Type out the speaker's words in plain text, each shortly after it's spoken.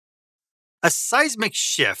A seismic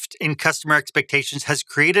shift in customer expectations has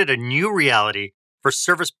created a new reality for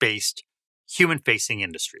service-based, human-facing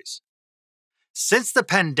industries. Since the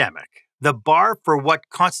pandemic, the bar for what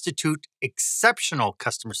constitutes exceptional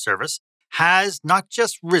customer service has not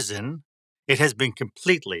just risen, it has been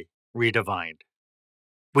completely redefined.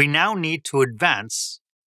 We now need to advance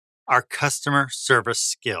our customer service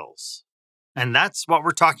skills. And that's what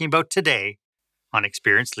we're talking about today on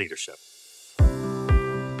Experience Leadership.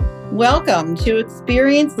 Welcome to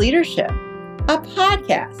Experience Leadership, a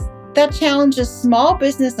podcast that challenges small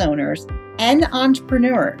business owners and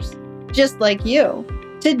entrepreneurs, just like you,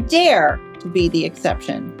 to dare to be the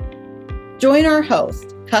exception. Join our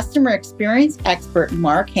host, customer experience expert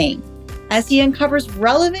Marc Haine, as he uncovers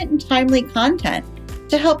relevant and timely content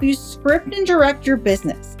to help you script and direct your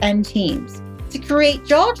business and teams to create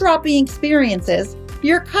jaw-dropping experiences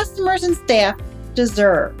your customers and staff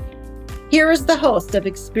deserve. Here is the host of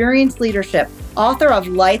Experience Leadership, author of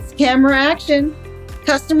Lights, Camera, Action,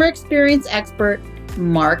 customer experience expert,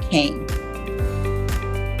 Marc Haine.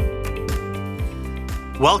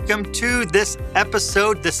 Welcome to this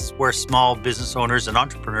episode. This is where small business owners and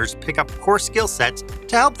entrepreneurs pick up core skill sets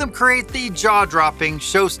to help them create the jaw-dropping,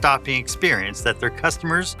 show-stopping experience that their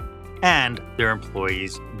customers and their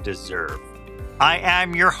employees deserve. I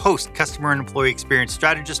am your host, customer and employee experience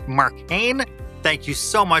strategist, Marc Haine. Thank you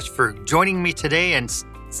so much for joining me today and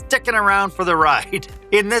sticking around for the ride.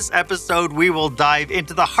 In this episode, we will dive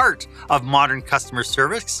into the heart of modern customer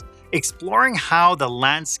service, exploring how the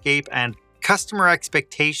landscape and customer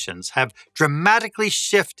expectations have dramatically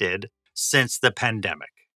shifted since the pandemic.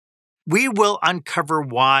 We will uncover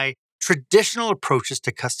why traditional approaches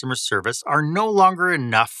to customer service are no longer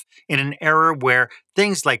enough in an era where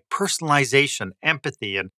things like personalization,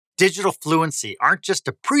 empathy, and digital fluency aren't just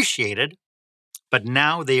appreciated, but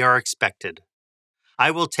now they are expected.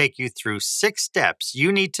 I will take you through 6 steps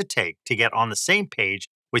you need to take to get on the same page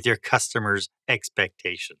with your customers'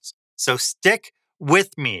 expectations. So stick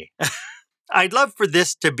with me. I'd love for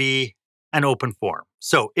this to be an open forum.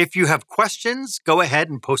 So if you have questions, go ahead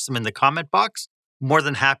and post them in the comment box. More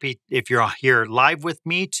than happy if you're here live with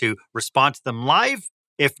me to respond to them live.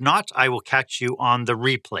 If not, I will catch you on the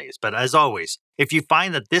replays. But as always, if you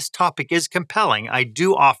find that this topic is compelling, I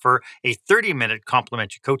do offer a 30-minute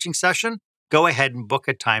complimentary coaching session. Go ahead and book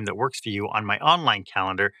a time that works for you on my online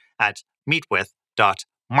calendar at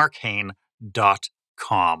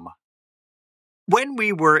meetwith.marchaine.com. When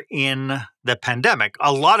we were in the pandemic,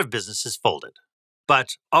 a lot of businesses folded.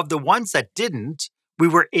 But of the ones that didn't, we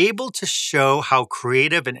were able to show how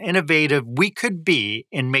creative and innovative we could be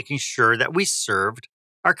in making sure that we served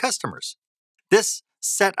our customers. This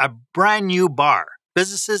set a brand new bar.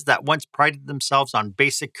 Businesses that once prided themselves on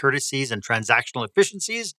basic courtesies and transactional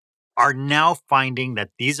efficiencies are now finding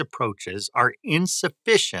that these approaches are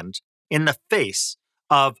insufficient in the face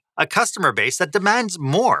of a customer base that demands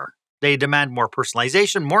more. They demand more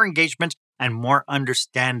personalization, more engagement, and more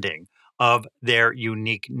understanding of their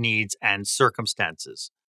unique needs and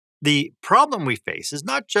circumstances. The problem we face is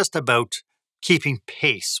not just about keeping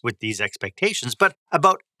pace with these expectations, but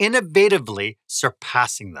about innovatively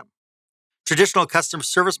surpassing them. Traditional customer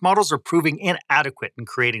service models are proving inadequate in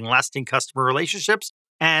creating lasting customer relationships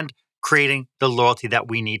and creating the loyalty that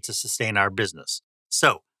we need to sustain our business.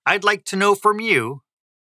 So, I'd like to know from you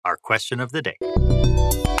our question of the day.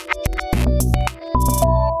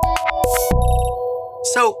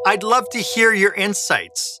 So, I'd love to hear your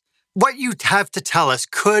insights. What you have to tell us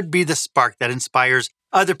could be the spark that inspires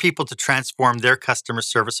other people to transform their customer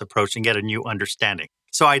service approach and get a new understanding.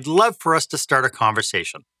 So I'd love for us to start a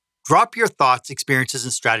conversation. Drop your thoughts, experiences,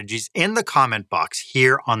 and strategies in the comment box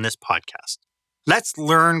here on this podcast. Let's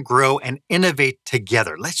learn, grow, and innovate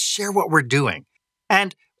together. Let's share what we're doing.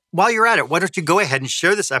 And while you're at it, why don't you go ahead and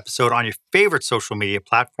share this episode on your favorite social media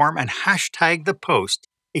platform and hashtag the post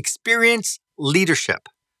Experience Leadership.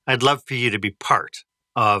 I'd love for you to be part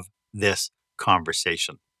of this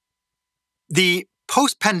conversation. The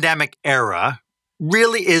post-pandemic era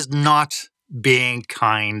really is not being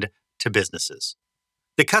kind to businesses.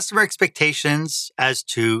 The customer expectations as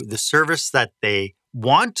to the service that they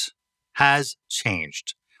want has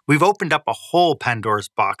changed. We've opened up a whole Pandora's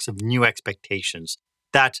box of new expectations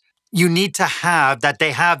that you need to have, that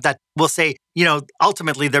they have, that will say,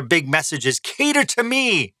 ultimately their big message is cater to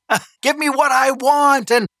me, give me what I want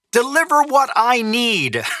and deliver what I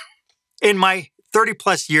need. In my 30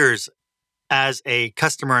 plus years as a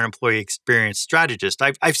customer and employee experience strategist,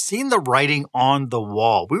 I've seen the writing on the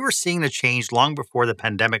wall. We were seeing the change long before the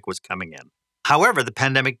pandemic was coming in. However, the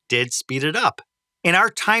pandemic did speed it up. In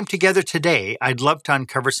our time together today, I'd love to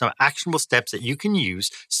uncover some actionable steps that you can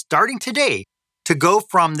use starting today to go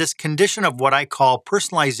from this condition of what I call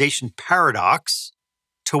personalization paradox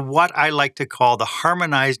to what I like to call the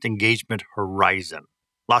harmonized engagement horizon.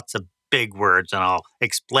 Lots of big words, and I'll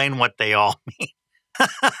explain what they all mean.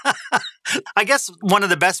 I guess one of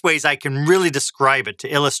the best ways I can really describe it to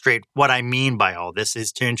illustrate what I mean by all this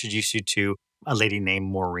is to introduce you to a lady named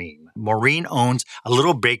Maureen. Maureen owns a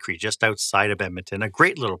little bakery just outside of Edmonton, a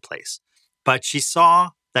great little place. But she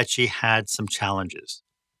saw that she had some challenges.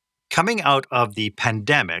 Coming out of the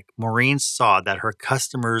pandemic, Maureen saw that her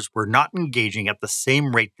customers were not engaging at the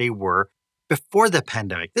same rate they were before the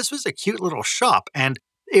pandemic. This was a cute little shop, and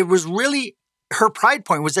it was really her pride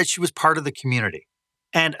point was that she was part of the community.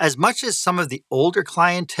 And as much as some of the older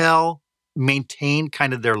clientele maintained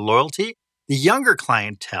kind of their loyalty, the younger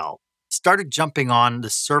clientele started jumping on the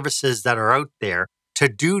services that are out there to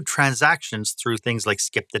do transactions through things like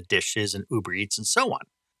Skip the Dishes and Uber Eats and so on.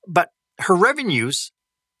 But her revenues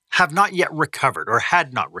have not yet recovered, or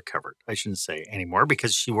had not recovered, I shouldn't say anymore,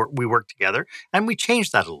 because we worked together and we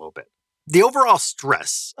changed that a little bit. The overall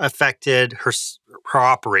stress affected her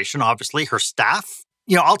operation, obviously, her staff.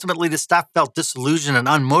 Ultimately, the staff felt disillusioned and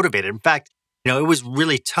unmotivated. In fact, it was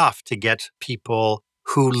really tough to get people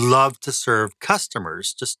who love to serve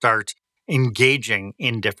customers to start engaging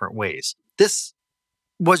in different ways. This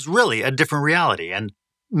was really a different reality, and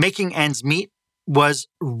making ends meet was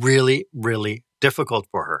really, really difficult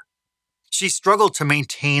for her. She struggled to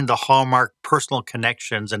maintain the hallmark personal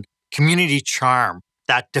connections and community charm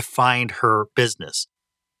that defined her business.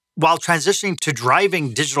 While transitioning to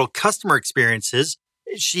driving digital customer experiences,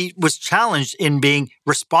 she was challenged in being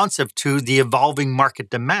responsive to the evolving market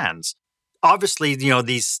demands. Obviously,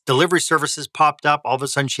 these delivery services popped up. All of a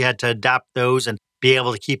sudden, she had to adapt those and be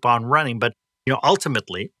able to keep on running. But,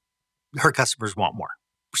 ultimately, her customers want more.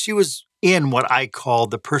 She was in what I call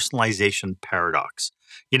the personalization paradox.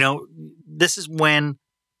 This is when,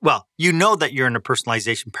 that you're in a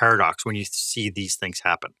personalization paradox when you see these things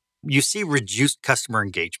happen. You see reduced customer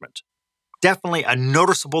engagement. Definitely a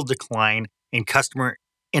noticeable decline in customer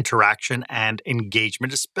interaction and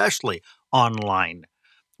engagement, especially online.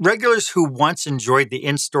 Regulars who once enjoyed the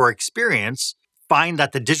in-store experience find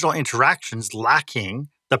that the digital interactions lacking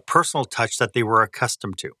the personal touch that they were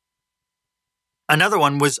accustomed to. Another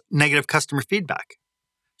one was negative customer feedback.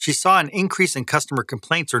 She saw an increase in customer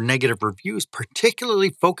complaints or negative reviews, particularly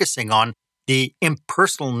focusing on the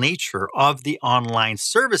impersonal nature of the online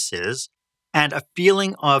services and a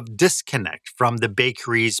feeling of disconnect from the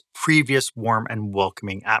bakery's previous warm and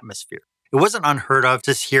welcoming atmosphere. It wasn't unheard of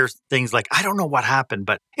to hear things like, I don't know what happened,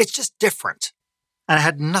 but it's just different. And it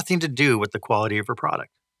had nothing to do with the quality of her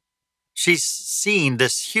product. She's seen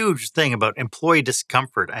this huge thing about employee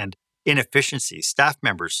discomfort and inefficiency. Staff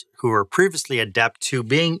members who were previously adept to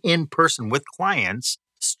being in person with clients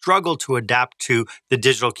struggled to adapt to the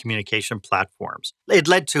digital communication platforms. It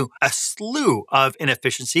led to a slew of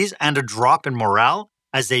inefficiencies and a drop in morale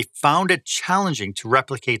as they found it challenging to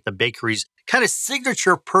replicate the bakery's kind of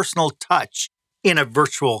signature personal touch in a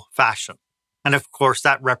virtual fashion. And of course,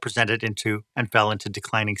 that represented into and fell into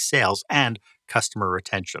declining sales and customer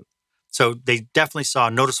retention. So they definitely saw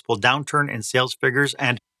a noticeable downturn in sales figures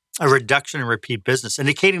and a reduction in repeat business,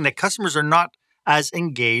 indicating that customers are not as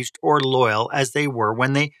engaged or loyal as they were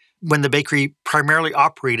when the bakery primarily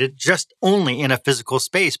operated just only in a physical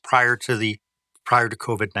space prior to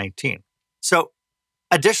COVID-19. So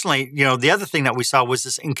additionally, the other thing that we saw was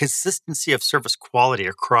this inconsistency of service quality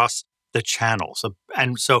across the channels.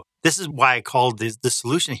 So this is why I called the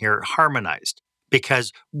solution here harmonized,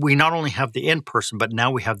 because we not only have the in-person, but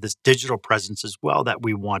now we have this digital presence as well that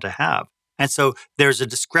we want to have. And so there's a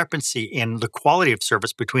discrepancy in the quality of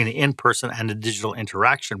service between the in-person and the digital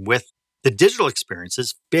interaction, with the digital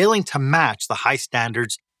experiences failing to match the high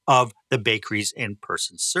standards of the bakery's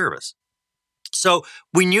in-person service. So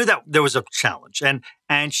we knew that there was a challenge,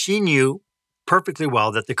 and she knew perfectly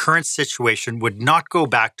well that the current situation would not go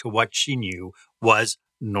back to what she knew was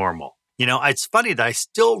normal. It's funny that I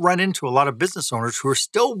still run into a lot of business owners who are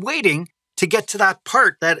still waiting to get to that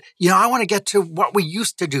part that, I want to get to what we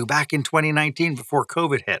used to do back in 2019 before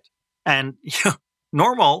COVID hit. And,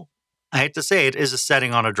 normal, I hate to say it, is a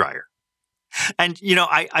setting on a dryer. And,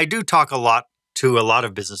 I do talk a lot to a lot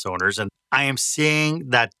of business owners, and I am seeing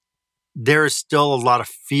that there is still a lot of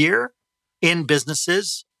fear in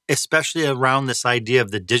businesses, especially around this idea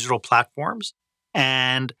of the digital platforms.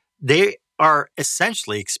 And they are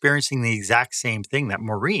essentially experiencing the exact same thing that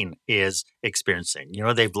Maureen is experiencing.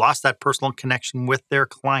 They've lost that personal connection with their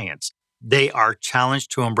clients. They are challenged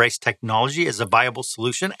to embrace technology as a viable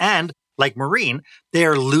solution and like Maureen, they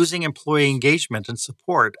are losing employee engagement and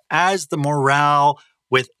support as the morale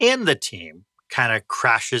within the team kind of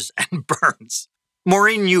crashes and burns.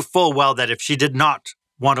 Maureen knew full well that if she did not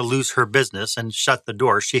want to lose her business and shut the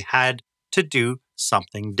door, she had to do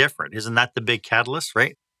something different. Isn't that the big catalyst,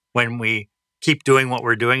 right? When we keep doing what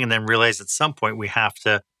we're doing and then realize at some point we have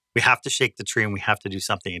to shake the tree and we have to do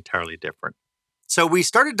something entirely different. So we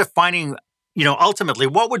started defining, ultimately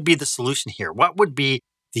what would be the solution here? What would be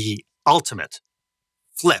the ultimate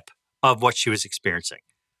flip of what she was experiencing?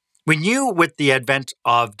 We knew with the advent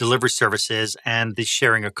of delivery services and the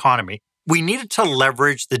sharing economy, we needed to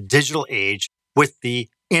leverage the digital age with the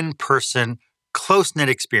in-person, close-knit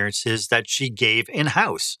experiences that she gave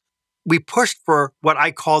in-house. We pushed for what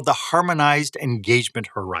I called the harmonized engagement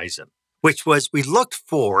horizon, which was we looked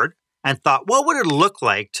forward and thought, what would it look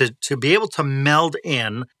like to be able to meld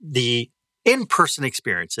in the in-person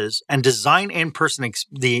experiences and design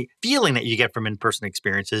the feeling that you get from in-person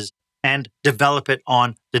experiences and develop it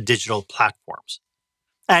on the digital platforms.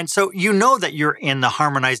 And so you know that you're in the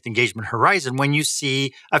harmonized engagement horizon when you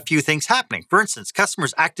see a few things happening. For instance,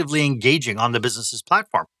 customers actively engaging on the business's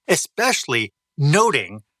platform, especially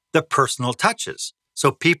noting the personal touches.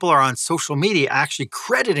 So people are on social media actually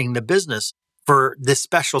crediting the business for the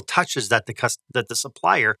special touches that the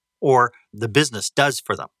supplier or the business does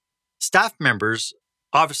for them. Staff members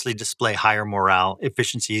obviously display higher morale,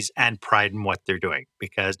 efficiencies, and pride in what they're doing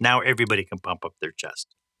because now everybody can pump up their chest.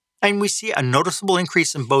 And we see a noticeable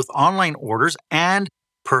increase in both online orders and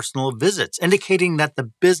personal visits, indicating that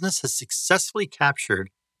the business has successfully captured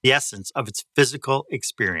the essence of its physical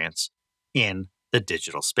experience in the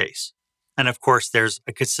digital space. And of course, there's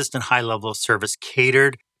a consistent high level of service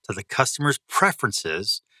catered to the customer's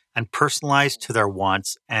preferences and personalized to their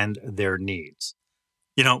wants and their needs.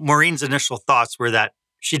 Maureen's initial thoughts were that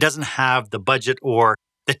she doesn't have the budget or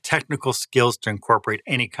the technical skills to incorporate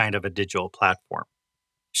any kind of a digital platform.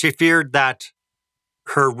 She feared that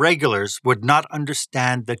her regulars would not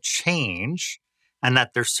understand the change and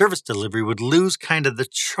that their service delivery would lose kind of the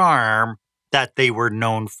charm that they were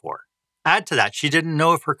known for. Add to that, she didn't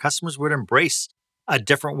know if her customers would embrace a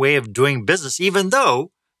different way of doing business, even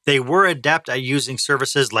though they were adept at using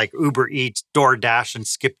services like Uber Eats, DoorDash, and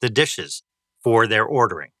Skip the Dishes for their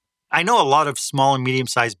ordering. I know a lot of small and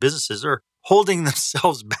medium-sized businesses are holding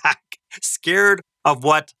themselves back, scared of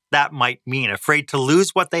what that might mean, afraid to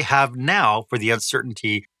lose what they have now for the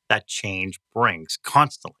uncertainty that change brings.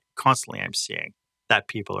 Constantly I'm seeing that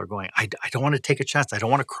people are going, I don't want to take a chance. I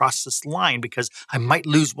don't want to cross this line because I might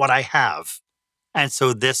lose what I have. And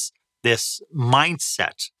so this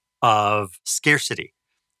mindset of scarcity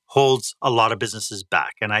holds a lot of businesses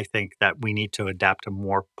back. And I think that we need to adapt a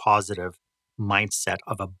more positive mindset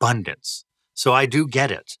of abundance. So I do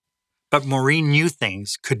get it. But Maureen knew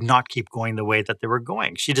things could not keep going the way that they were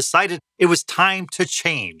going. She decided it was time to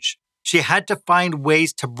change. She had to find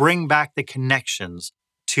ways to bring back the connections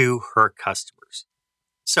to her customers.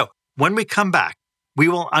 So when we come back, we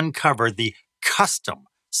will uncover the custom,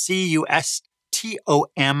 CUSTOM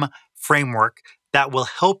framework that will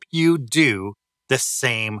help you do the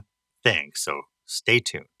same thing. So stay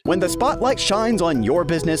tuned. When the spotlight shines on your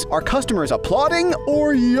business, are customers applauding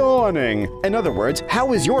or yawning? In other words,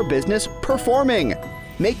 how is your business performing?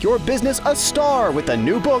 Make your business a star with the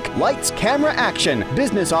new book, Lights, Camera, Action,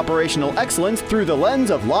 Business Operational Excellence Through the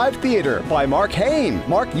Lens of Live Theater by Marc Haine.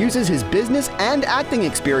 Marc uses his business and acting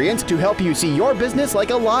experience to help you see your business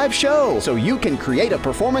like a live show so you can create a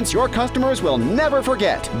performance your customers will never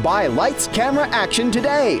forget. Buy Lights, Camera, Action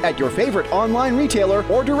today at your favorite online retailer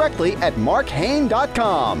or directly at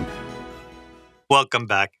marchaine.com. Welcome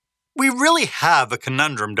back. We really have a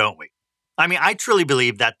conundrum, don't we? I truly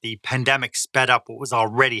believe that the pandemic sped up what was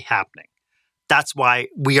already happening. That's why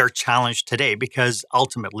we are challenged today, because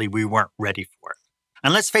ultimately we weren't ready for it.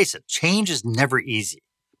 And let's face it, change is never easy,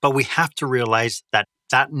 but we have to realize that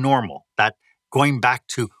normal, that going back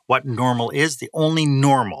to what normal is, the only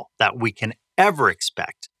normal that we can ever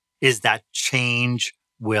expect is that change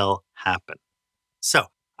will happen. So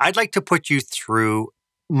I'd like to put you through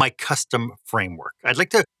my custom framework. I'd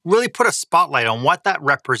like to really put a spotlight on what that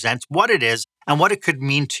represents, what it is, and what it could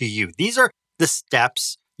mean to you. These are the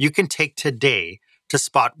steps you can take today to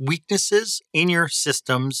spot weaknesses in your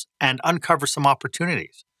systems and uncover some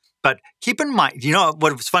opportunities. But keep in mind,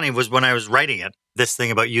 what was funny was when I was writing it, this thing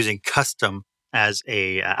about using custom as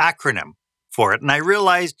a acronym for it. And I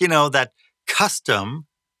realized, that custom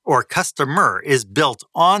or customer is built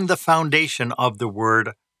on the foundation of the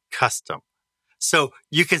word custom. So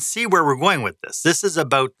you can see where we're going with this. This is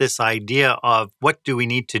about this idea of what do we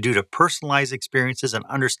need to do to personalize experiences and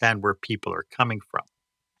understand where people are coming from.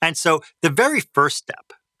 And so the very first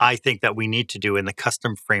step I think that we need to do in the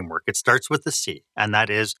custom framework, it starts with the C, and that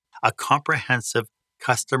is a comprehensive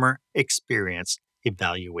customer experience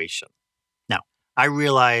evaluation. Now, I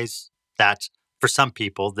realize that for some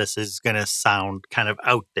people, this is going to sound kind of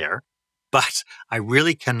out there, but I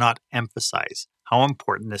really cannot emphasize how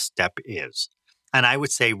important this step is. And I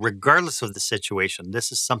would say, regardless of the situation,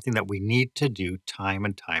 this is something that we need to do time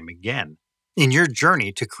and time again. In your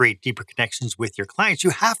journey to create deeper connections with your clients, you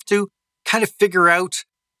have to kind of figure out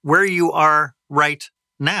where you are right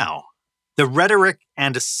now. The rhetoric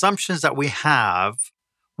and assumptions that we have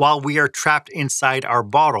while we are trapped inside our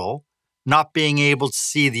bottle, not being able to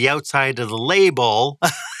see the outside of the label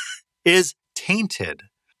is tainted.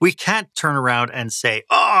 We can't turn around and say,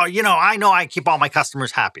 oh, I know I keep all my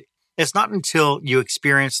customers happy. It's not until you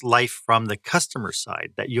experience life from the customer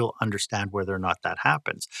side that you'll understand whether or not that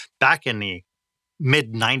happens. Back in the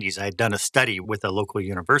mid-90s, I had done a study with a local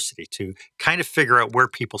university to kind of figure out where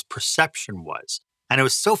people's perception was. And it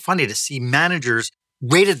was so funny to see managers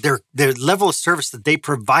rated their level of service that they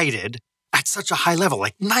provided at such a high level,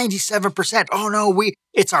 like 97%. Oh no,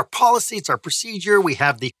 it's our policy, it's our procedure. We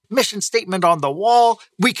have the mission statement on the wall.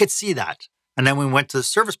 We could see that. And then when we went to the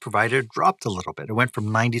service provider, it dropped a little bit. It went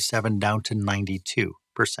from 97 down to 92%.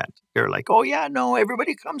 They're like, oh yeah, no,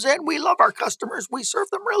 everybody comes in. We love our customers. We serve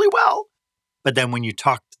them really well. But then when you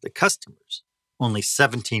talk to the customers, only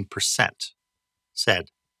 17% said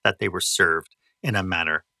that they were served in a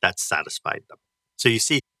manner that satisfied them. So you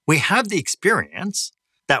see, we have the experience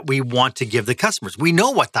that we want to give the customers. We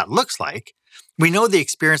know what that looks like. We know the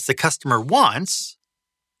experience the customer wants.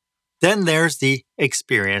 Then there's the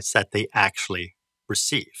experience that they actually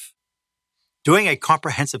receive. Doing a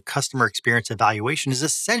comprehensive customer experience evaluation is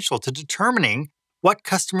essential to determining what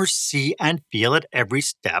customers see and feel at every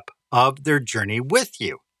step of their journey with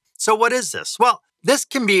you. So what is this? Well, this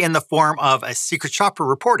can be in the form of a secret shopper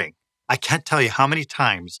reporting. I can't tell you how many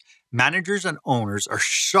times managers and owners are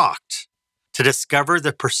shocked to discover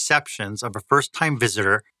the perceptions of a first-time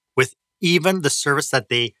visitor with even the service that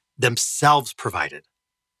they themselves provided.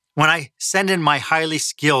 When I send in my highly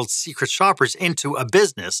skilled secret shoppers into a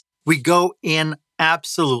business, we go in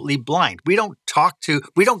absolutely blind. We don't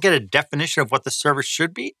get a definition of what the service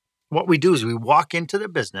should be. What we do is we walk into the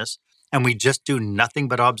business and we just do nothing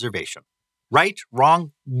but observation. Right,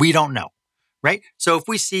 wrong, we don't know. Right? So if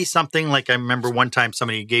we see something like, I remember one time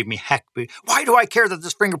somebody gave me heck, why do I care that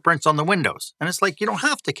there's fingerprints on the windows? And it's like, you don't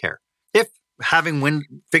have to care. If having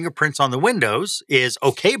fingerprints on the windows is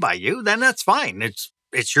okay by you, then that's fine.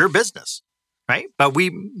 It's your business, right? But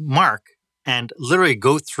we mark and literally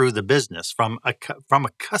go through the business from a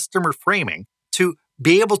customer framing to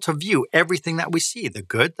be able to view everything that we see, the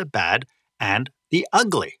good, the bad, and the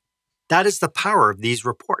ugly. That is the power of these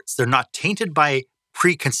reports. They're not tainted by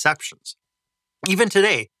preconceptions. Even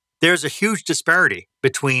today, there's a huge disparity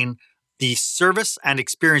between the service and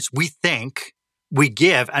experience we think we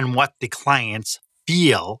give and what the clients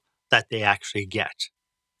feel that they actually get.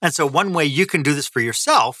 And so one way you can do this for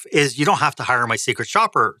yourself is you don't have to hire my secret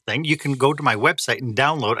shopper thing. You can go to my website and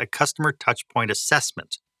download a customer touchpoint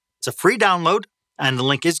assessment. It's a free download, and the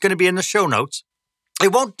link is going to be in the show notes.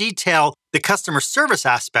 It won't detail the customer service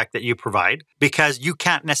aspect that you provide because you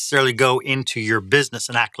can't necessarily go into your business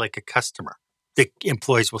and act like a customer. The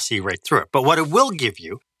employees will see right through it. But what it will give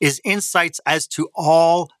you is insights as to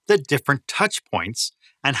all the different touch points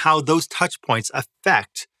and how those touch points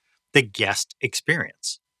affect the guest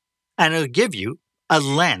experience. And it'll give you a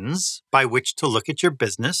lens by which to look at your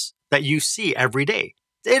business that you see every day.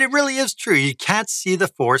 It really is true. You can't see the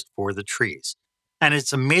forest for the trees. And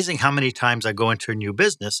it's amazing how many times I go into a new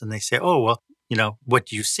business and they say, oh, well, what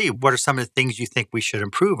do you see? What are some of the things you think we should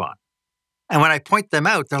improve on? And when I point them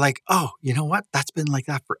out, they're like, oh, you know what? That's been like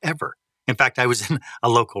that forever. In fact, I was in a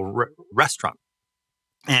local restaurant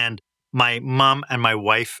and my mom and my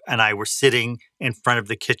wife and I were sitting in front of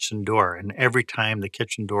the kitchen door. And every time the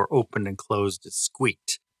kitchen door opened and closed, it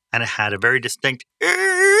squeaked. And it had a very distinct, right?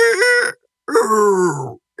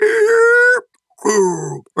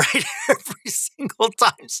 Every single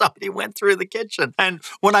time somebody went through the kitchen. And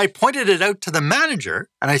when I pointed it out to the manager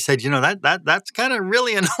and I said, that's kind of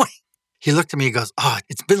really annoying. He looked at me and goes, oh,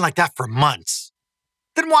 it's been like that for months.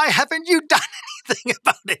 Then why haven't you done anything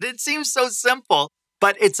about it? It seems so simple,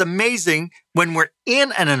 but it's amazing when we're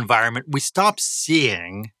in an environment, we stop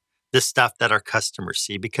seeing the stuff that our customers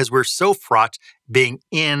see because we're so fraught being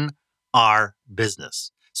in our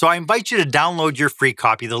business. So I invite you to download your free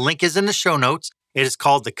copy. The link is in the show notes. It is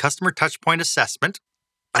called the Customer Touchpoint Assessment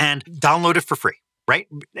and download it for free, right?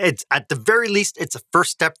 It's at the very least, it's a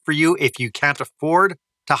first step for you if you can't afford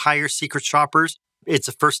to hire secret shoppers. It's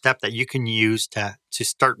a first step that you can use to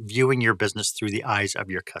start viewing your business through the eyes of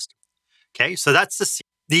your customer. Okay, so that's the C.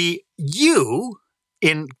 The U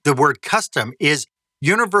in the word custom is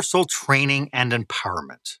universal training and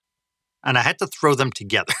empowerment. And I had to throw them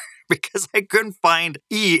together because I couldn't find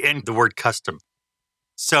E in the word custom.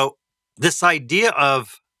 So this idea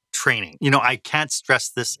of training, I can't stress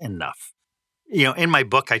this enough. In my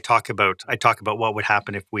book, I talk about what would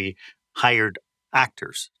happen if we hired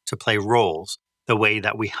actors to play roles the way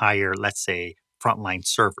that we hire, let's say, frontline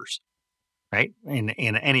servers, right? In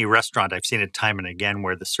any restaurant, I've seen it time and again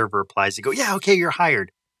where the server replies, they go, yeah, okay, you're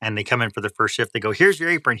hired. And they come in for the first shift. They go, here's your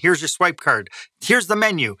apron. Here's your swipe card. Here's the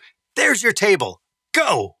menu. There's your table.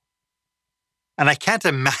 Go. And I can't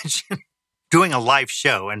imagine doing a live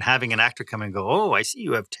show and having an actor come and go, oh, I see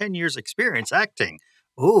you have 10 years experience acting.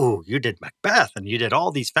 Oh, you did Macbeth and you did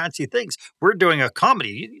all these fancy things. We're doing a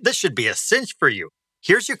comedy. This should be a cinch for you.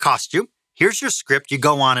 Here's your costume. Here's your script. You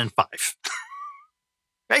go on in 5.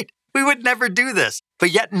 Right? We would never do this.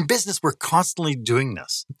 But yet in business, we're constantly doing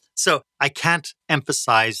this. So I can't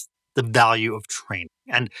emphasize the value of training.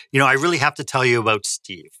 And, I really have to tell you about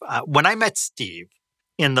Steve. When I met Steve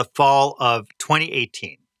in the fall of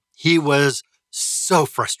 2018, he was so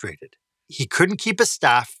frustrated. He couldn't keep his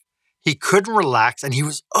staff. He couldn't relax. And he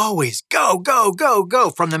was always go, go, go, go.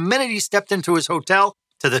 From the minute he stepped into his hotel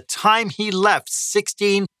to the time he left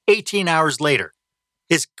 16, 18 hours later.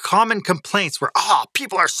 His common complaints were,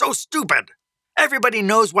 people are so stupid. Everybody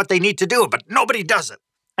knows what they need to do, but nobody does it.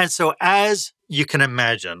 And so as you can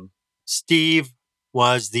imagine, Steve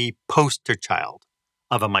was the poster child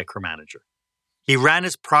of a micromanager. He ran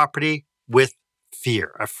his property with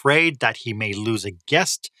fear, afraid that he may lose a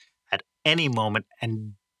guest at any moment,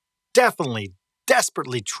 and definitely,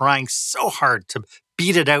 desperately trying so hard to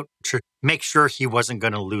beat it out to make sure he wasn't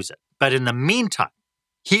going to lose it. But in the meantime,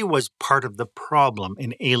 he was part of the problem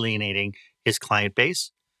in alienating his client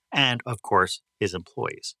base and, of course, his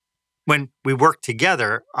employees. When we worked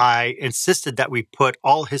together, I insisted that we put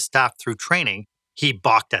all his staff through training. He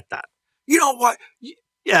balked at that. You know what?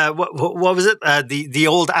 What was it? The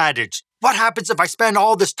old adage. What happens if I spend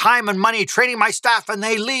all this time and money training my staff and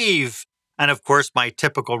they leave? And of course, my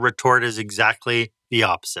typical retort is exactly the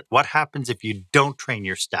opposite. What happens if you don't train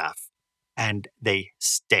your staff and they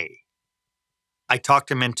stay? I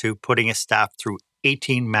talked him into putting his staff through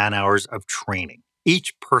 18 man-hours of training.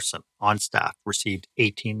 Each person on staff received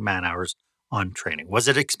 18 man-hours on training. Was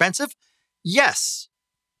it expensive? Yes.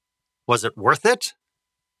 Was it worth it?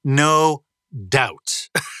 No doubt.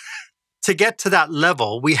 To get to that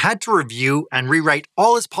level, we had to review and rewrite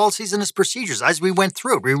all his policies and his procedures. As we went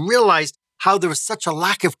through it, we realized how there was such a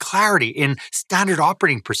lack of clarity in standard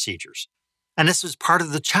operating procedures. And this was part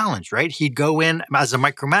of the challenge, right? He'd go in as a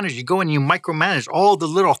micromanager, you go in, you micromanage all the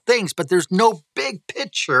little things, but there's no big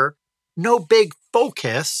picture, no big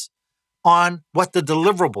focus on what the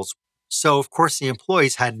deliverables were. So, of course, the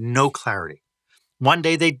employees had no clarity. One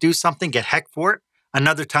day they'd do something, get heck for it.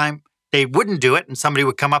 Another time they wouldn't do it, and somebody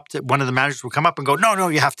would come up to, one of the managers would come up and go, no,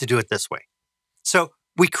 you have to do it this way. So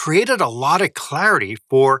we created a lot of clarity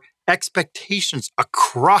for expectations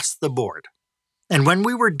across the board. And when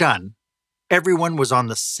we were done, everyone was on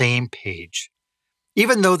the same page.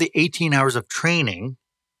 Even though the 18 hours of training,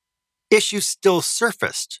 issues still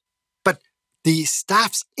surfaced. But the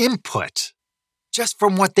staff's input, just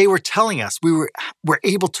from what they were telling us, we were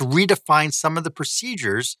able to redefine some of the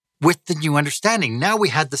procedures with the new understanding. Now we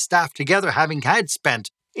had the staff together, having had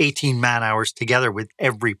spent 18 man-hours together with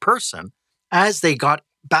every person. As they got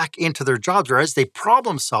back into their jobs or as they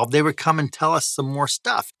problem solved, they would come and tell us some more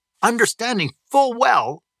stuff, understanding full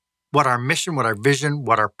well what our mission, what our vision,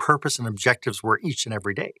 what our purpose and objectives were each and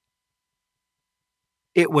every day.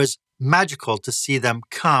 It was magical to see them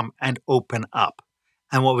come and open up.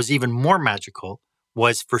 And what was even more magical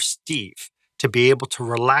was for Steve to be able to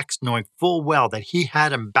relax, knowing full well that he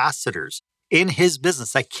had ambassadors in his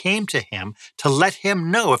business that came to him to let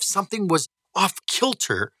him know if something was off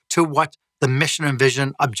kilter to what the mission and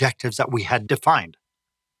vision objectives that we had defined.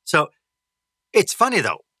 So it's funny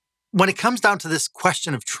though, when it comes down to this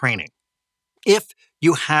question of training, if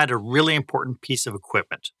you had a really important piece of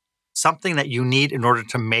equipment, something that you need in order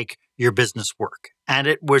to make your business work, and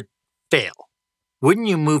it would fail, wouldn't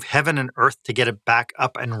you move heaven and earth to get it back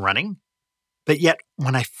up and running? But yet,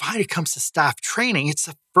 when I find it comes to staff training, it's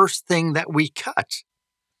the first thing that we cut.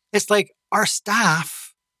 It's like our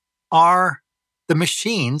staff are the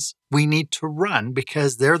machines we need to run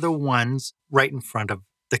because they're the ones right in front of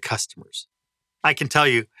the customers. I can tell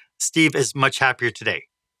you, Steve is much happier today.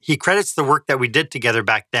 He credits the work that we did together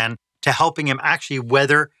back then to helping him actually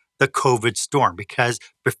weather the COVID storm, because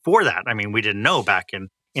before that, I mean, we didn't know back in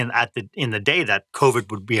the day that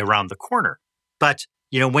COVID would be around the corner. But,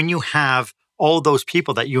 when you have all those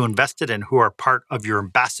people that you invested in who are part of your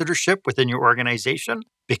ambassadorship within your organization,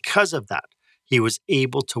 because of that, he was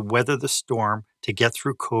able to weather the storm to get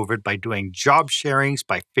through COVID by doing job sharings,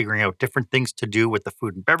 by figuring out different things to do with the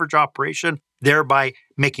food and beverage operation, thereby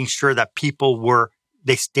making sure that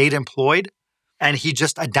they stayed employed. And he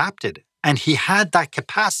just adapted. And he had that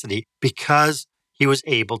capacity because he was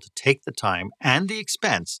able to take the time and the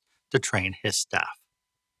expense to train his staff.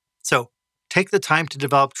 So take the time to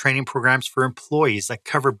develop training programs for employees that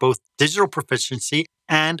cover both digital proficiency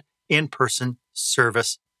and in-person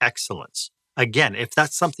service excellence. Again, if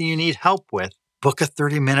that's something you need help with, book a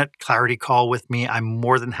 30-minute clarity call with me. I'm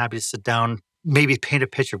more than happy to sit down, maybe paint a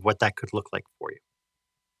picture of what that could look like for you.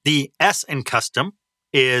 The S in custom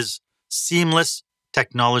is seamless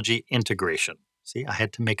technology integration. See, I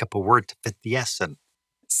had to make up a word to fit the S in.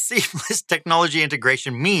 Seamless technology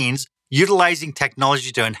integration means utilizing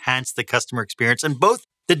technology to enhance the customer experience in both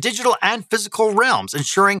the digital and physical realms,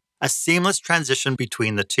 ensuring a seamless transition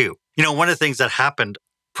between the two. One of the things that happened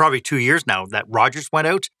probably 2 years now that Rogers went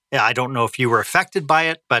out, I don't know if you were affected by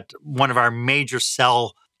it, but one of our major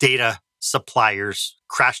cell data suppliers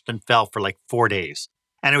crashed and fell for like 4 days.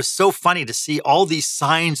 And it was so funny to see all these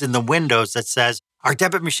signs in the windows that says, our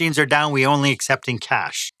debit machines are down, we only accepting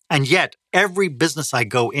cash. And yet, every business I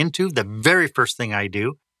go into, the very first thing I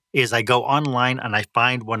do is I go online and I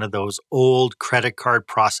find one of those old credit card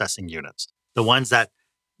processing units. The ones that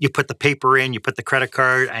you put the paper in, you put the credit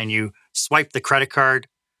card, and you swipe the credit card,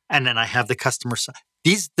 and then I have the customer.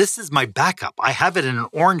 This is my backup. I have it in an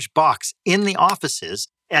orange box in the offices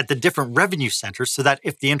at the different revenue centers so that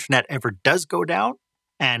if the internet ever does go down,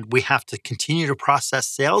 and we have to continue to process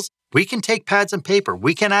sales, we can take pads and paper.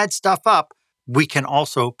 We can add stuff up. We can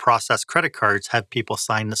also process credit cards, have people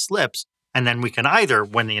sign the slips, and then we can either,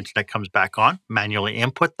 when the internet comes back on, manually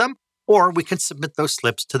input them, or we can submit those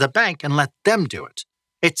slips to the bank and let them do it.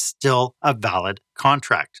 It's still a valid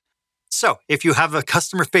contract. So if you have a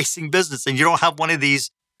customer-facing business and you don't have one of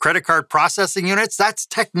these credit card processing units, that's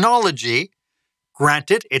technology.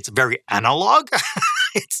 Granted, it's very analog.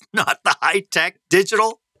 It's not the high-tech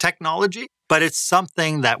digital technology, but it's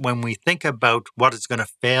something that when we think about what is going to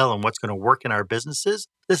fail and what's going to work in our businesses,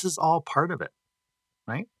 this is all part of it,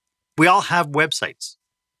 right? We all have websites,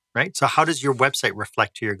 right? So how does your website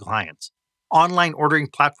reflect to your clients? Online ordering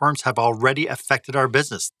platforms have already affected our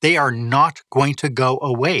business. They are not going to go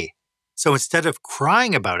away. So instead of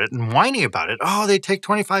crying about it and whining about it, they take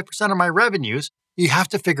 25% of my revenues, you have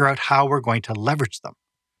to figure out how we're going to leverage them.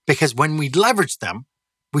 Because when we leverage them,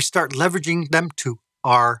 we start leveraging them to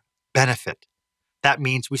our benefit. That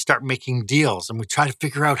means we start making deals and we try to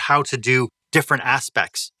figure out how to do different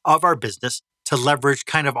aspects of our business to leverage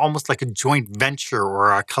kind of almost like a joint venture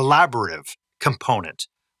or a collaborative component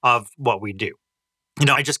of what we do.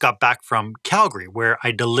 I just got back from Calgary where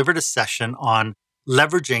I delivered a session on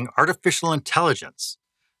leveraging artificial intelligence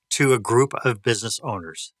to a group of business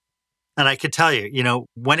owners. And I could tell you,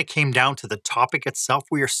 when it came down to the topic itself,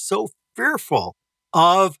 we are so fearful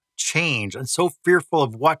of change and so fearful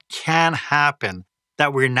of what can happen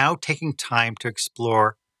that we're now taking time to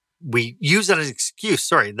explore. We use that as an excuse,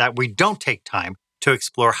 that we don't take time to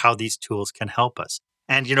explore how these tools can help us.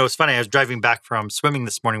 And, it's funny, I was driving back from swimming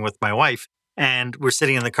this morning with my wife, and we're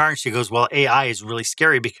sitting in the car, and she goes, well, AI is really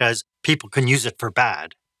scary because people can use it for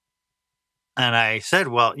bad. And I said,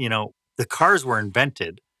 well, the cars were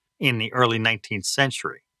invented in the early 19th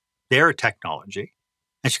century. They're a technology.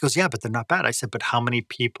 And she goes, yeah, but they're not bad. I said, but how many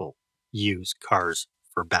people use cars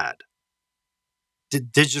for bad?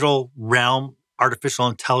 Digital realm, artificial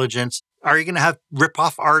intelligence. Are you going to have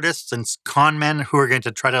rip-off artists and con men who are going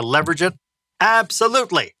to try to leverage it?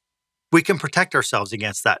 Absolutely. We can protect ourselves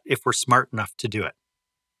against that if we're smart enough to do it.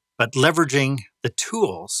 But leveraging the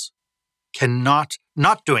tools not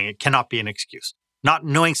doing it cannot be an excuse. Not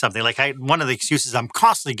knowing something, one of the excuses I'm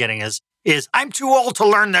constantly getting is I'm too old to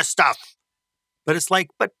learn this stuff. But it's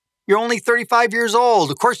but you're only 35 years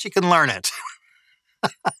old. Of course you can learn it.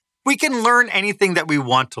 We can learn anything that we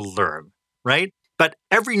want to learn, right? But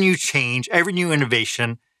every new change, every new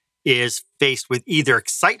innovation is faced with either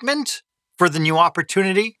excitement for the new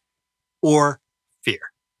opportunity or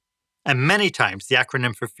fear. And many times the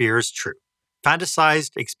acronym for fear is true.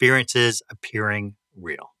 Fantasized experiences appearing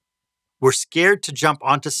real. We're scared to jump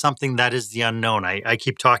onto something that is the unknown. I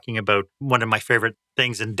keep talking about one of my favorite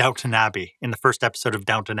things in Downton Abbey, in the first episode of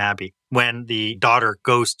Downton Abbey, when the daughter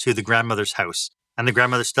goes to the grandmother's house and the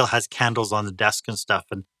grandmother still has candles on the desk and stuff.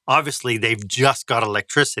 And obviously they've just got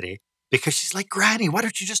electricity. because she's like, Granny, why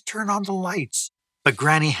don't you just turn on the lights? But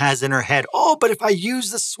Granny has in her head, oh, but if I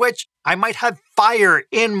use the switch, I might have fire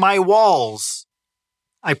in my walls.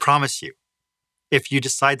 I promise you, if you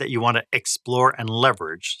decide that you want to explore and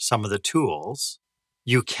leverage some of the tools,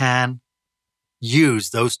 you can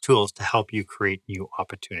use those tools to help you create new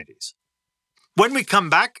opportunities. When we come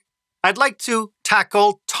back, I'd like to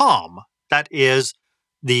tackle TOM. That is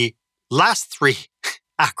the last three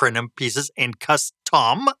acronym pieces in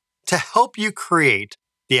CUSTOM to help you create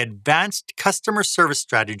the advanced customer service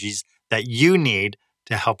strategies that you need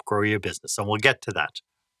to help grow your business. And we'll get to that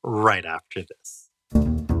right after this.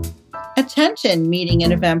 Attention, meeting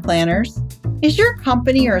and event planners. Is your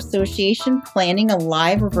company or association planning a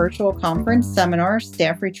live or virtual conference, seminar,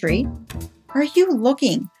 staff retreat? Are you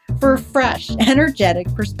looking for a fresh,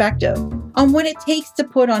 energetic perspective on what it takes to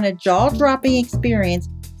put on a jaw-dropping experience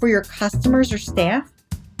for your customers or staff?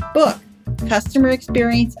 Book customer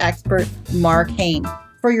experience expert Marc Haine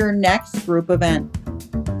for your next group event.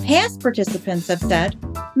 Past participants have said,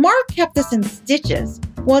 Marc kept us in stitches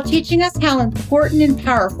while teaching us how important and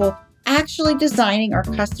powerful actually designing our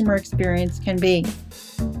customer experience can be.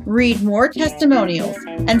 Read more testimonials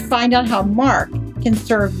and find out how Marc can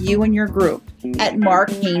serve you and your group at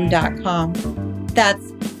marchaine.com.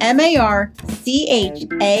 That's marchaine.com.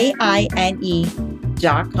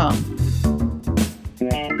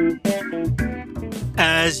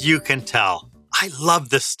 As you can tell, I love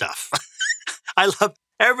this stuff. I love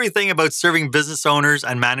everything about serving business owners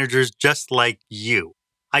and managers just like you.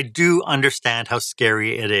 I do understand how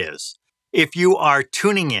scary it is. If you are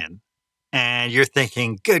tuning in and you're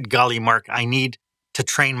thinking, good golly, Marc, I need to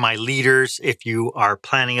train my leaders. If you are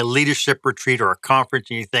planning a leadership retreat or a conference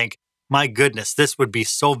and you think, my goodness, this would be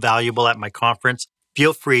so valuable at my conference,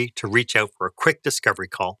 feel free to reach out for a quick discovery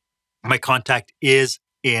call. My contact is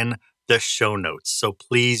in the show notes, so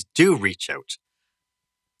please do reach out.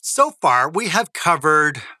 So far, we have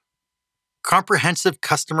covered comprehensive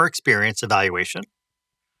customer experience evaluation,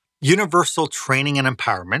 universal training and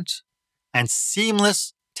empowerment, and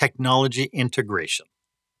seamless technology integration.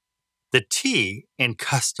 The T in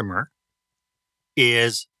customer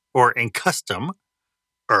is, or in custom,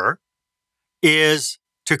 is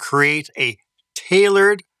to create a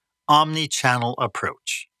tailored omni-channel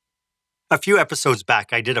approach. A few episodes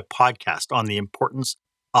back, I did a podcast on the importance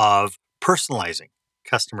of personalizing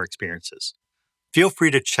customer experiences. Feel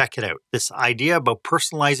free to check it out. This idea about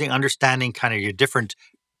personalizing, understanding kind of your different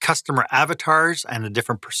customer avatars and the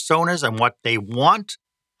different personas and what they want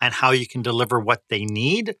and how you can deliver what they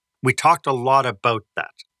need. We talked a lot about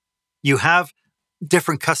that. You have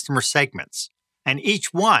different customer segments, and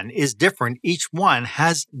each one is different. Each one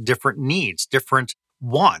has different needs, different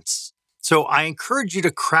wants. So I encourage you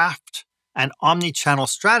to craft an omni-channel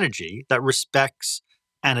strategy that respects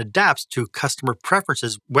and adapts to customer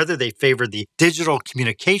preferences, whether they favor the digital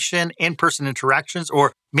communication, in-person interactions,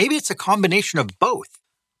 or maybe it's a combination of both.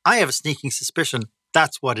 I have a sneaking suspicion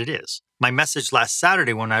that's what it is. My message last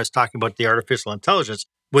Saturday when I was talking about the artificial intelligence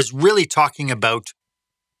was really talking about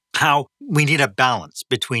how we need a balance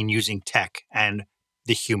between using tech and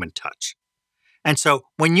the human touch. And so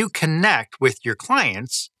when you connect with your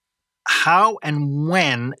clients, how and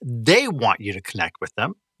when they want you to connect with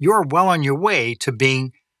them, you're well on your way to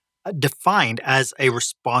being defined as a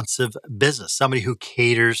responsive business, somebody who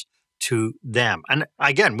caters to them. And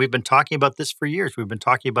again, we've been talking about this for years. We've been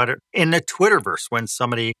talking about it in the Twitterverse when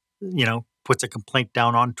somebody, puts a complaint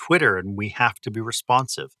down on Twitter and we have to be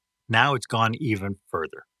responsive. Now it's gone even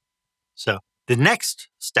further. So the next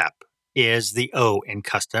step is the O in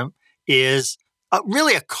custom is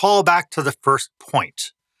really a callback to the first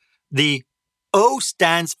point. The O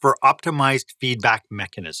stands for optimized feedback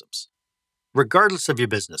mechanisms. Regardless of your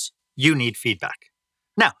business, you need feedback.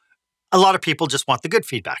 Now, a lot of people just want the good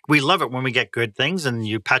feedback. We love it when we get good things and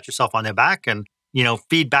you pat yourself on the back and,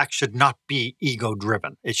 feedback should not be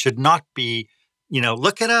ego-driven. It should not be,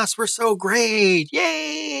 look at us, we're so great.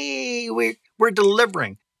 Yay, we're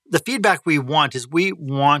delivering. The feedback we want is we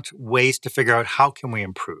want ways to figure out how can we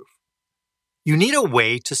improve. You need a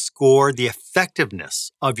way to score the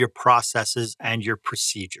effectiveness of your processes and your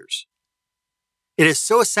procedures. It is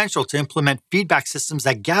so essential to implement feedback systems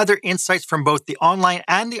that gather insights from both the online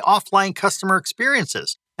and the offline customer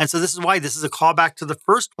experiences. And so this is why this is a callback to the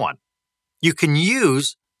first one. You can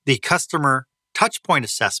use the customer touchpoint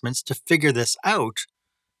assessments to figure this out,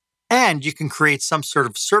 and you can create some sort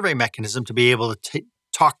of survey mechanism to be able to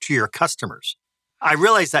talk to your customers. I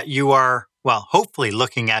realize that you are, hopefully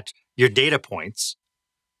looking at your data points,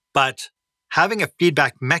 but having a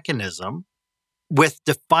feedback mechanism with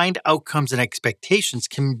defined outcomes and expectations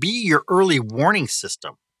can be your early warning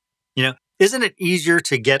system. Isn't it easier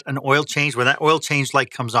to get an oil change when that oil change light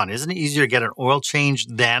comes on? Isn't it easier to get an oil change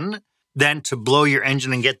then than to blow your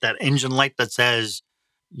engine and get that engine light that says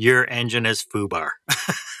your engine is FUBAR?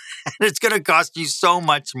 And it's going to cost you so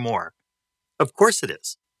much more. Of course it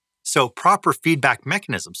is. So proper feedback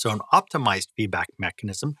mechanism, so an optimized feedback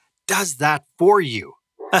mechanism does that for you.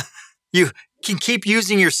 You can keep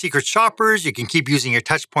using your secret shoppers. You can keep using your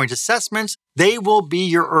touch point assessments. They will be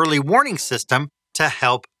your early warning system to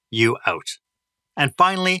help you out. And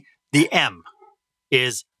finally, the M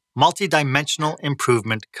is multidimensional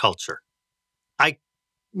improvement culture. I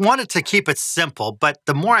wanted to keep it simple, but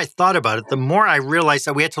the more I thought about it, the more I realized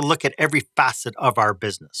that we had to look at every facet of our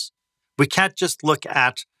business. We can't just look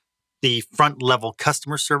at the front level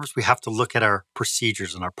customer service. We have to look at our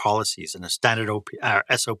procedures and our policies and our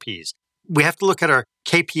SOPs. We have to look at our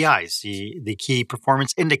KPIs, the key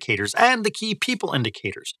performance indicators, and the key people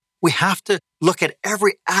indicators. We have to look at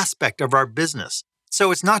every aspect of our business.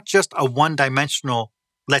 So it's not just a one-dimensional,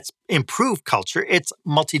 let's improve culture. It's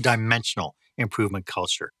multidimensional improvement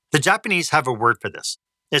culture. The Japanese have a word for this.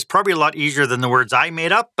 It's probably a lot easier than the words I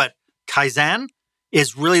made up, but Kaizen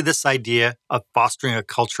is really this idea of fostering a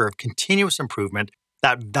culture of continuous improvement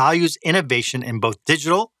that values innovation in both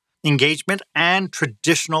digital engagement and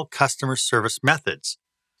traditional customer service methods.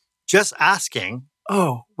 Just asking,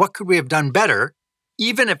 what could we have done better?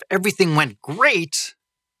 Even if everything went great,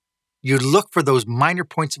 you look for those minor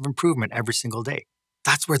points of improvement every single day.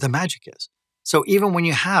 That's where the magic is. So even when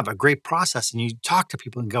you have a great process and you talk to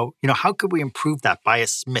people and go, how could we improve that by a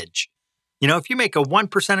smidge? If you make a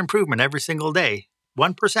 1% improvement every single day,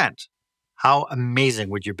 1%, how amazing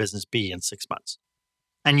would your business be in 6 months?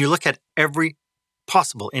 And you look at every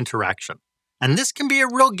possible interaction. And this can be a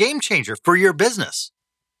real game changer for your business.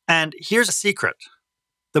 And here's a secret.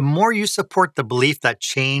 The more you support the belief that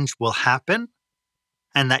change will happen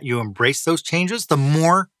and that you embrace those changes, the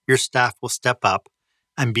more your staff will step up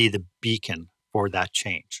and be the beacon for that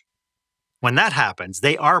change. When that happens,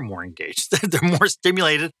 they are more engaged, they're more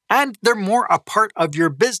stimulated, and they're more a part of your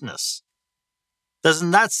business.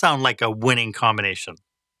 Doesn't that sound like a winning combination?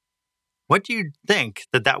 What do you think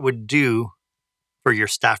that would do for your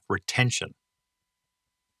staff retention?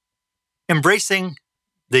 Embracing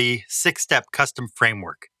the 6-step custom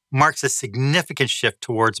framework marks a significant shift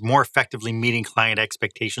towards more effectively meeting client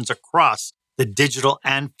expectations across the digital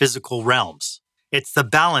and physical realms. It's the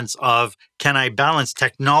balance of, can I balance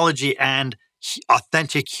technology and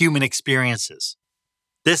authentic human experiences?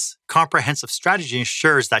 This comprehensive strategy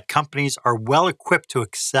ensures that companies are well equipped to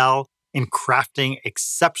excel in crafting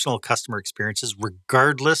exceptional customer experiences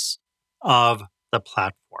regardless of the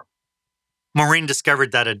platform. Maureen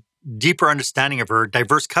discovered that a deeper understanding of her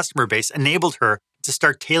diverse customer base enabled her to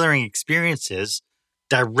start tailoring experiences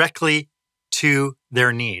directly to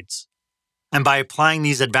their needs. And by applying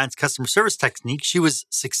these advanced customer service techniques, she was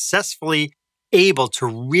successfully able to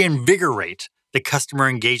reinvigorate the customer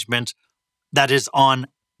engagement that is on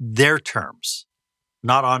their terms,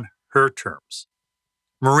 not on her terms.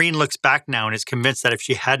 Maureen looks back now and is convinced that if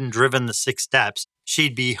she hadn't driven the 6 steps,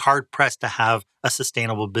 she'd be hard-pressed to have a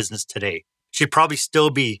sustainable business today. She'd probably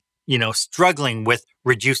still be, struggling with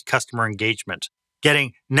reduced customer engagement,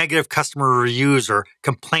 getting negative customer reviews or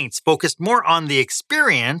complaints focused more on the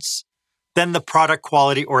experience than the product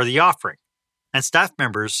quality or the offering, and staff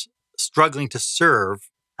members struggling to serve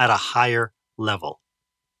at a higher level.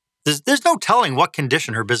 There's no telling what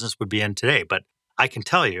condition her business would be in today, but I can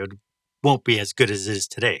tell you it won't be as good as it is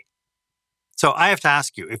today. So I have to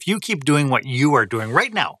ask you, if you keep doing what you are doing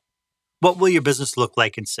right now, what will your business look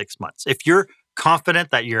like in 6 months? If you're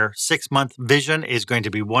confident that your 6-month vision is going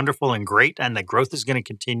to be wonderful and great and the growth is going to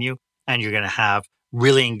continue and you're going to have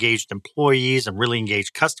really engaged employees and really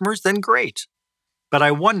engaged customers, then great. But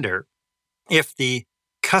I wonder if the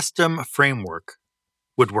custom framework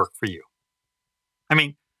would work for you. I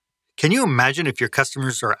mean, can you imagine if your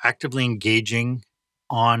customers are actively engaging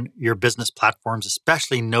on your business platforms,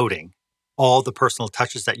 especially noting all the personal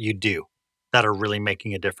touches that you do that are really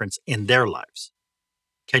making a difference in their lives?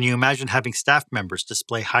 Can you imagine having staff members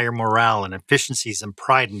display higher morale and efficiencies and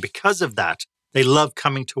pride? And because of that, they love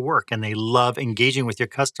coming to work and they love engaging with your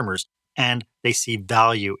customers and they see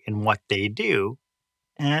value in what they do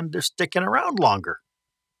and they're sticking around longer.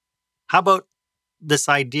 How about this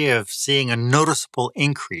idea of seeing a noticeable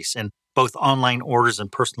increase in both online orders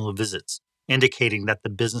and personal visits, indicating that the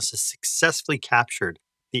business has successfully captured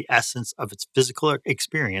the essence of its physical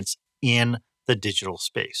experience in the digital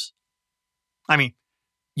space? I mean,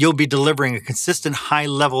 you'll be delivering a consistent high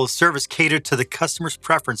level of service catered to the customer's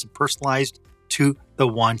preference and personalized to the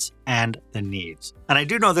wants and the needs. And I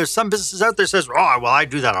do know there's some businesses out there that says, oh, well, I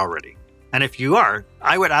do that already. And if you are,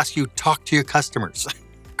 I would ask you, talk to your customers.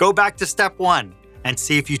 Go back to step one and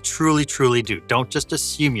see if you truly, truly do. Don't just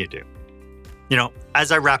assume you do.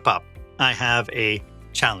 As I wrap up, I have a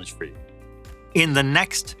challenge for you. In the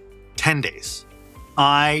next 10 days,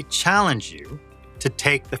 I challenge you to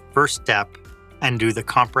take the first step and do the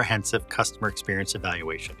comprehensive customer experience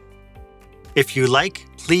evaluation. If you like,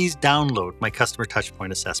 please download my customer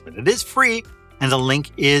touchpoint assessment. It is free, and the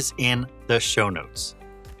link is in the show notes.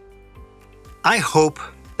 I hope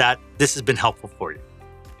that this has been helpful for you.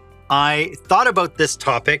 I thought about this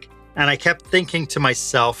topic, and I kept thinking to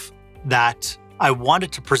myself that I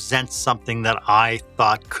wanted to present something that I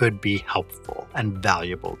thought could be helpful and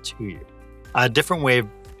valuable to you. A different way of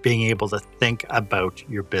being able to think about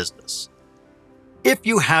your business. If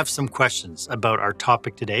you have some questions about our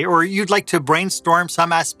topic today, or you'd like to brainstorm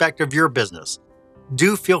some aspect of your business,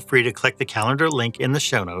 do feel free to click the calendar link in the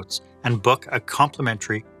show notes and book a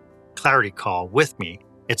complimentary clarity call with me.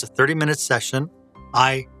 It's a 30-minute session.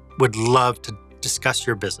 I would love to discuss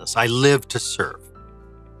your business. I live to serve.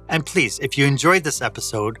 And please, if you enjoyed this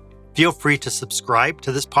episode, feel free to subscribe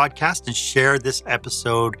to this podcast and share this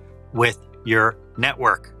episode with your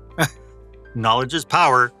network. Knowledge is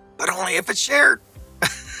power, but only if it's shared.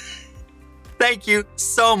 Thank you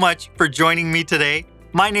so much for joining me today.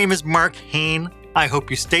 My name is Marc Haine. I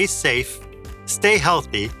hope you stay safe, stay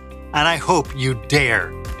healthy, and I hope you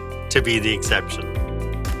dare to be the exception.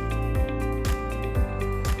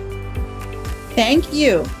 Thank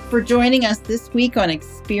you for joining us this week on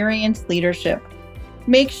Experience Leadership.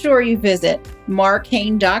 Make sure you visit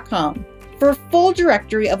marchaine.com for a full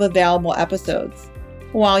directory of available episodes.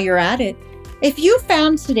 While you're at it, if you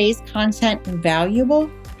found today's content valuable,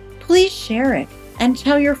 please share it and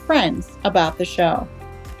tell your friends about the show.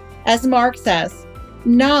 As Marc says,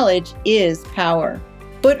 knowledge is power,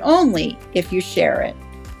 but only if you share it.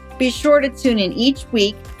 Be sure to tune in each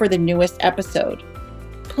week for the newest episode.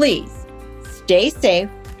 Please stay safe,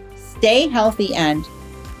 stay healthy, and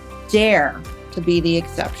dare to be the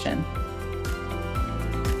exception.